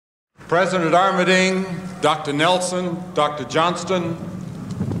President Armendine, Dr. Nelson, Dr. Johnston,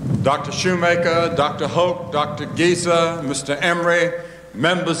 Dr. Shoemaker, Dr. Hoke, Dr. Giza, Mr. Emery,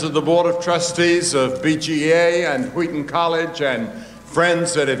 members of the Board of Trustees of BGA and Wheaton College, and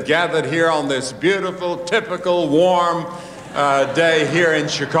friends that have gathered here on this beautiful, typical, warm day here in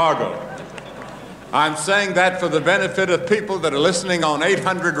Chicago. I'm saying that for the benefit of people that are listening on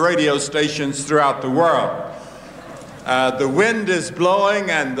 800 radio stations throughout the world. The wind is blowing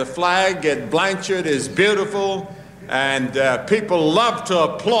and the flag at Blanchard is beautiful, and people love to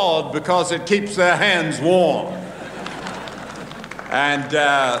applaud because it keeps their hands warm. And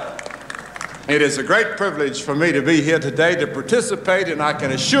it is a great privilege for me to be here today to participate, and I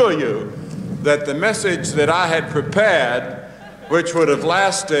can assure you that the message that I had prepared, which would have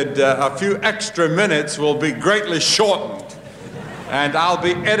lasted a few extra minutes, will be greatly shortened. And I'll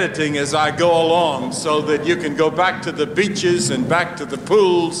be editing as I go along so that you can go back to the beaches and back to the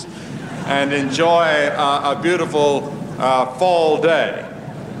pools and enjoy a beautiful fall day.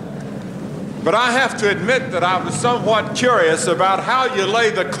 But I have to admit that I was somewhat curious about how you lay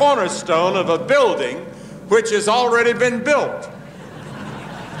the cornerstone of a building which has already been built.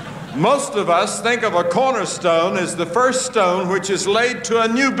 Most of us think of a cornerstone as the first stone which is laid to a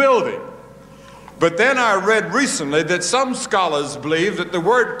new building. But then I read recently that some scholars believe that the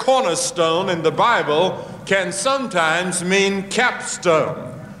word cornerstone in the Bible can sometimes mean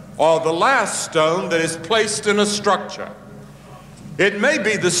capstone, or the last stone that is placed in a structure. It may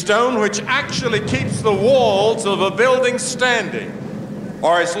be the stone which actually keeps the walls of a building standing,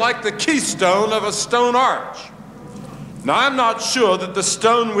 or it's like the keystone of a stone arch. Now, I'm not sure that the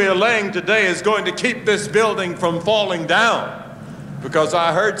stone we're laying today is going to keep this building from falling down, because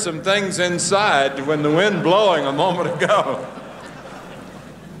I heard some things inside when the wind blowing a moment ago.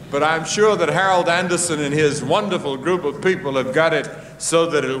 But I'm sure that Harold Anderson and his wonderful group of people have got it so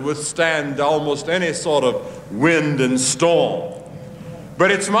that it'll withstand almost any sort of wind and storm.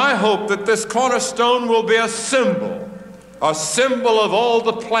 But it's my hope that this cornerstone will be a symbol of all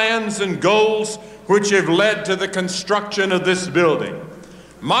the plans and goals which have led to the construction of this building.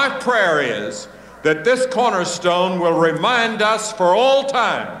 My prayer is that this cornerstone will remind us for all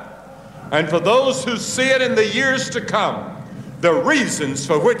time, and for those who see it in the years to come, the reasons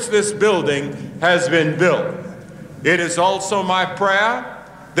for which this building has been built. It is also my prayer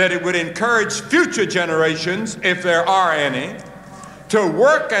that it would encourage future generations, if there are any, to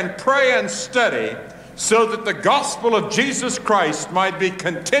work and pray and study so that the gospel of Jesus Christ might be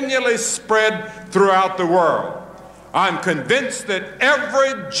continually spread throughout the world. I'm convinced that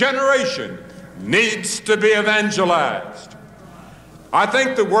every generation needs to be evangelized. I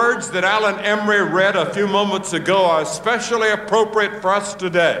think the words that Alan Emery read a few moments ago are especially appropriate for us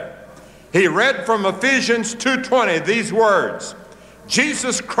today. He read from Ephesians 2:20 these words,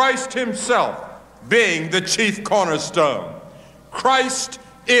 Jesus Christ himself being the chief cornerstone. Christ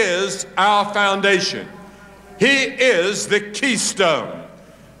is our foundation. He is the keystone,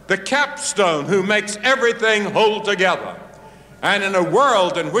 the capstone who makes everything hold together. And in a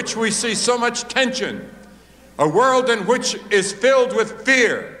world in which we see so much tension, a world in which is filled with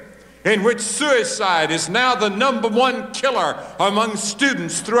fear, in which suicide is now the #1 killer among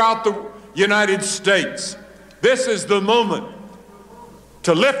students throughout the United States, this is the moment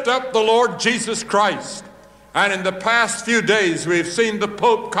to lift up the Lord Jesus Christ. And in the past few days, we've seen the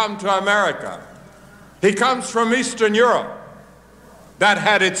Pope come to America. He comes from Eastern Europe. That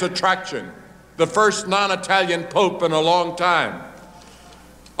had its attraction. The first non-Italian Pope in a long time.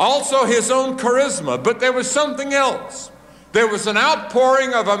 Also his own charisma, but there was something else. There was an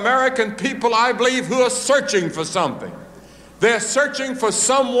outpouring of American people, I believe, who are searching for something. They're searching for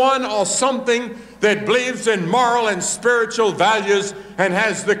someone or something that believes in moral and spiritual values and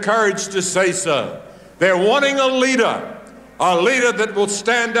has the courage to say so. They're wanting a leader that will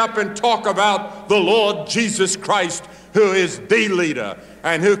stand up and talk about the Lord Jesus Christ, who is the leader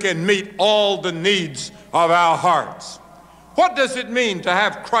and who can meet all the needs of our hearts. What does it mean to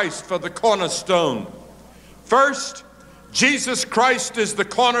have Christ for the cornerstone? First, Jesus Christ is the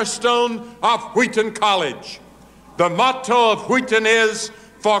cornerstone of Wheaton College. The motto of Wheaton is,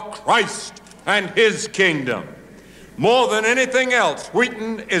 for Christ and his kingdom. More than anything else,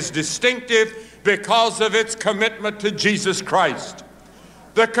 Wheaton is distinctive because of its commitment to Jesus Christ.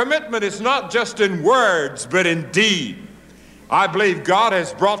 The commitment is not just in words, but in deed. I believe God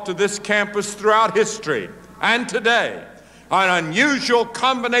has brought to this campus throughout history and today an unusual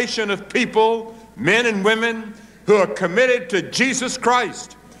combination of people, men and women, who are committed to Jesus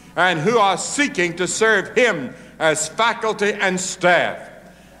Christ and who are seeking to serve him as faculty and staff.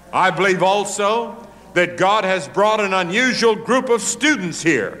 I believe also that God has brought an unusual group of students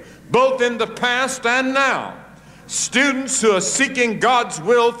here, both in the past and now. Students who are seeking God's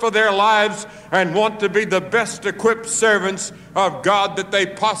will for their lives and want to be the best equipped servants of God that they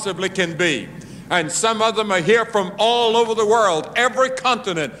possibly can be. And some of them are here from all over the world. Every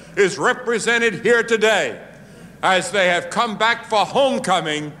continent is represented here today as they have come back for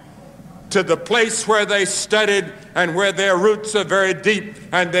homecoming to the place where they studied and where their roots are very deep,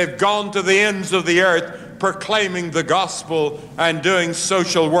 and they've gone to the ends of the earth proclaiming the gospel and doing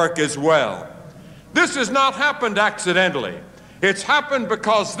social work as well. This has not happened accidentally. It's happened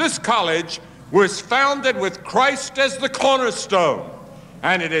because this college was founded with Christ as the cornerstone.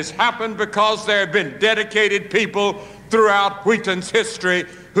 And it has happened because there have been dedicated people throughout Wheaton's history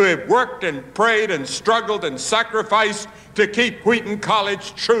who have worked and prayed and struggled and sacrificed to keep Wheaton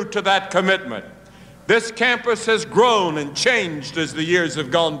College true to that commitment. This campus has grown and changed as the years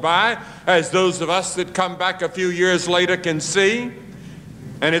have gone by, as those of us that come back a few years later can see.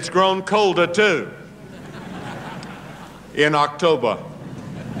 And it's grown colder too in October.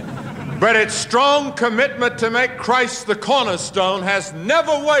 But its strong commitment to make Christ the cornerstone has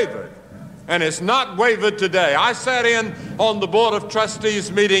never wavered, and it's not wavered today. I sat in on the Board of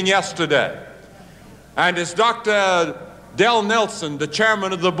Trustees meeting yesterday, and as Dr. Del Nelson, the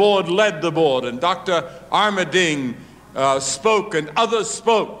chairman of the board, led the board, and Dr. Armading spoke and others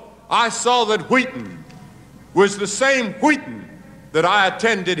spoke, I saw that Wheaton was the same Wheaton that I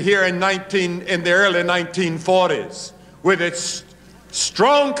attended here in the early 1940s, with its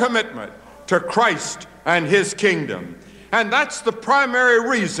strong commitment to Christ and his kingdom. And that's the primary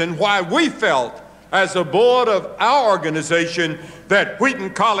reason why we felt, as a board of our organization, that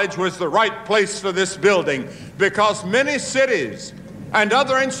Wheaton College was the right place for this building, because many cities and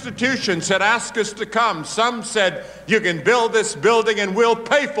other institutions had asked us to come. Some said, you can build this building and we'll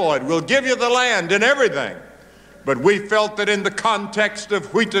pay for it. We'll give you the land and everything. But we felt that in the context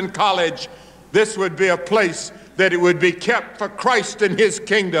of Wheaton College, this would be a place that it would be kept for Christ and his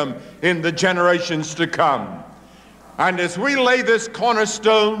kingdom in the generations to come. And as we lay this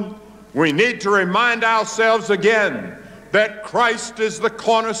cornerstone, we need to remind ourselves again that Christ is the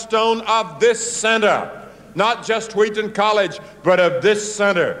cornerstone of this center, not just Wheaton College, but of this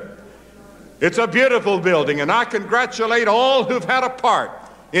center. It's a beautiful building, and I congratulate all who've had a part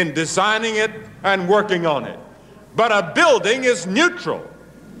in designing it and working on it. But a building is neutral.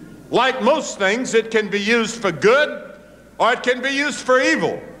 Like most things, it can be used for good or it can be used for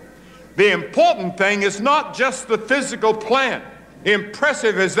evil. The important thing is not just the physical plant,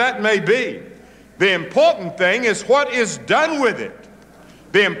 impressive as that may be. The important thing is what is done with it.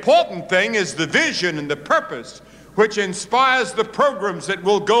 The important thing is the vision and the purpose which inspires the programs that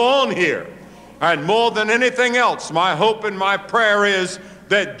will go on here. And more than anything else, my hope and my prayer is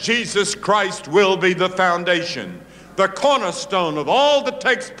that Jesus Christ will be the foundation, the cornerstone of all that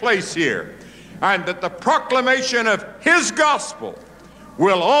takes place here, and that the proclamation of his gospel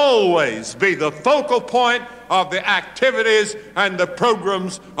will always be the focal point of the activities and the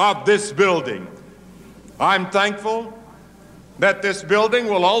programs of this building. I'm thankful that this building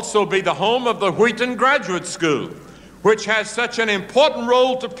will also be the home of the Wheaton Graduate School, which has such an important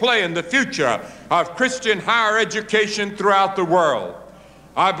role to play in the future of Christian higher education throughout the world.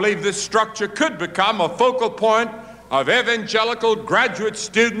 I believe this structure could become a focal point of evangelical graduate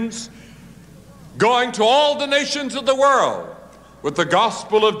students going to all the nations of the world with the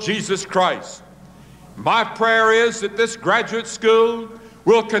gospel of Jesus Christ. My prayer is that this graduate school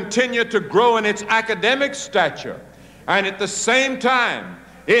will continue to grow in its academic stature and at the same time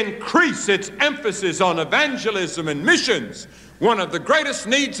increase its emphasis on evangelism and missions. One of the greatest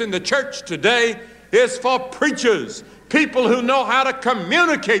needs in the church today is for preachers, people who know how to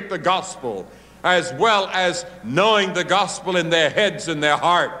communicate the gospel, as well as knowing the gospel in their heads and their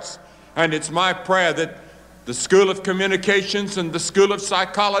hearts. And it's my prayer that the School of Communications and the School of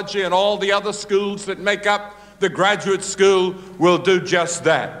Psychology and all the other schools that make up the graduate school will do just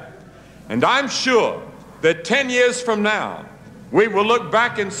that. And I'm sure that 10 years from now, we will look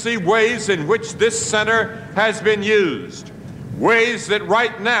back and see ways in which this center has been used, ways that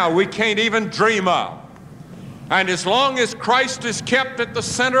right now we can't even dream of. And as long as Christ is kept at the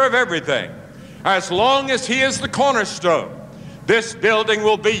center of everything, as long as he is the cornerstone, this building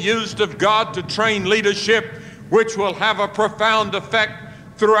will be used of God to train leadership, which will have a profound effect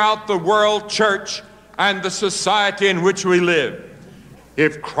throughout the world church and the society in which we live.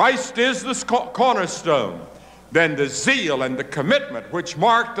 If Christ is the cornerstone, then the zeal and the commitment which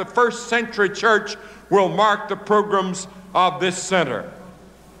marked the first century church will mark the programs of this center.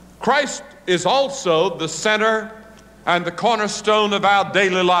 Christ is also the center and the cornerstone of our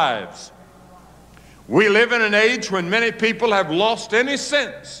daily lives. We live in an age when many people have lost any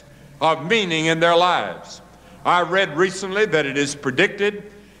sense of meaning in their lives. I read recently that it is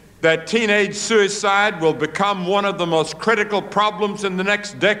predicted that teenage suicide will become one of the most critical problems in the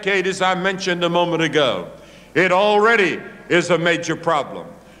next decade, as I mentioned a moment ago. It already is a major problem.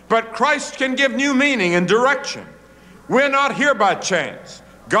 But Christ can give new meaning and direction. We're not here by chance.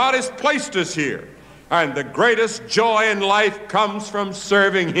 God has placed us here, and the greatest joy in life comes from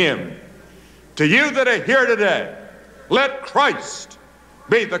serving Him. To you that are here today, let Christ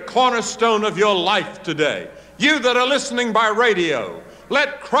be the cornerstone of your life today. You that are listening by radio,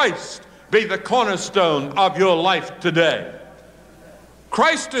 let Christ be the cornerstone of your life today.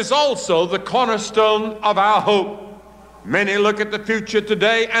 Christ is also the cornerstone of our hope. Many look at the future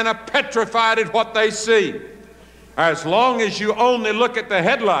today and are petrified at what they see. As long as you only look at the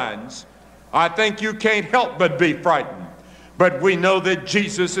headlines, I think you can't help but be frightened. But we know that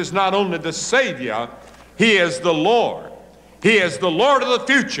Jesus is not only the Savior, He is the Lord. He is the Lord of the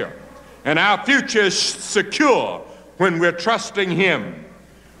future, and our future is secure when we're trusting Him.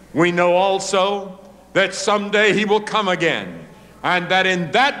 We know also that someday He will come again, and that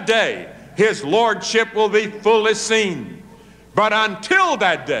in that day His lordship will be fully seen. But until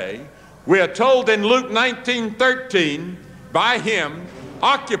that day, we are told in Luke 19:13, by Him,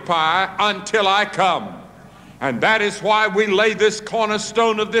 occupy until I come. And that is why we lay this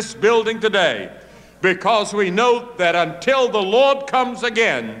cornerstone of this building today, because we know that until the Lord comes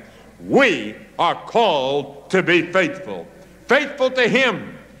again, we are called to be faithful. Faithful to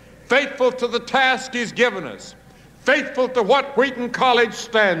Him, faithful to the task He's given us, faithful to what Wheaton College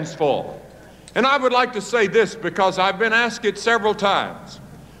stands for. And I would like to say this, because I've been asked it several times.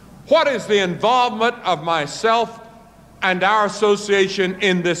 What is the involvement of myself and our association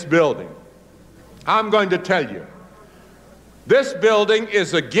in this building? I'm going to tell you. This building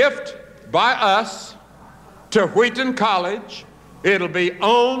is a gift by us to Wheaton College. It'll be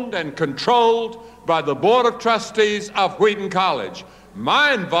owned and controlled by the Board of Trustees of Wheaton College.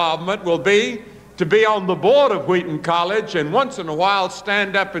 My involvement will be to be on the board of Wheaton College and once in a while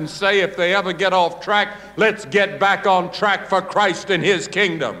stand up and say, if they ever get off track, let's get back on track for Christ and His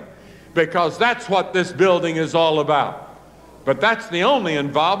kingdom, because that's what this building is all about. But that's the only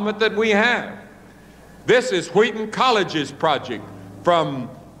involvement that we have. This is Wheaton College's project from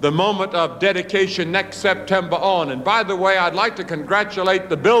the moment of dedication next September on. And by the way, I'd like to congratulate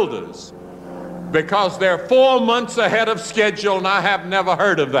the builders, because they're 4 months ahead of schedule, and I have never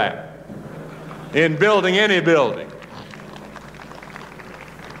heard of that in building any building.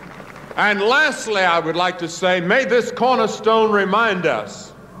 And lastly, I would like to say, may this cornerstone remind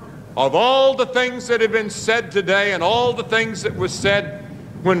us of all the things that have been said today and all the things that were said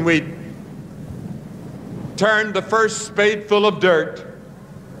when we turned the first spadeful of dirt,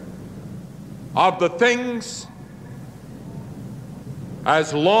 of the things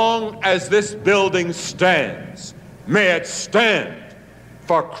as long as this building stands, may it stand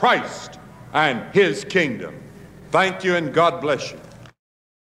for Christ and His kingdom. Thank you, and God bless you.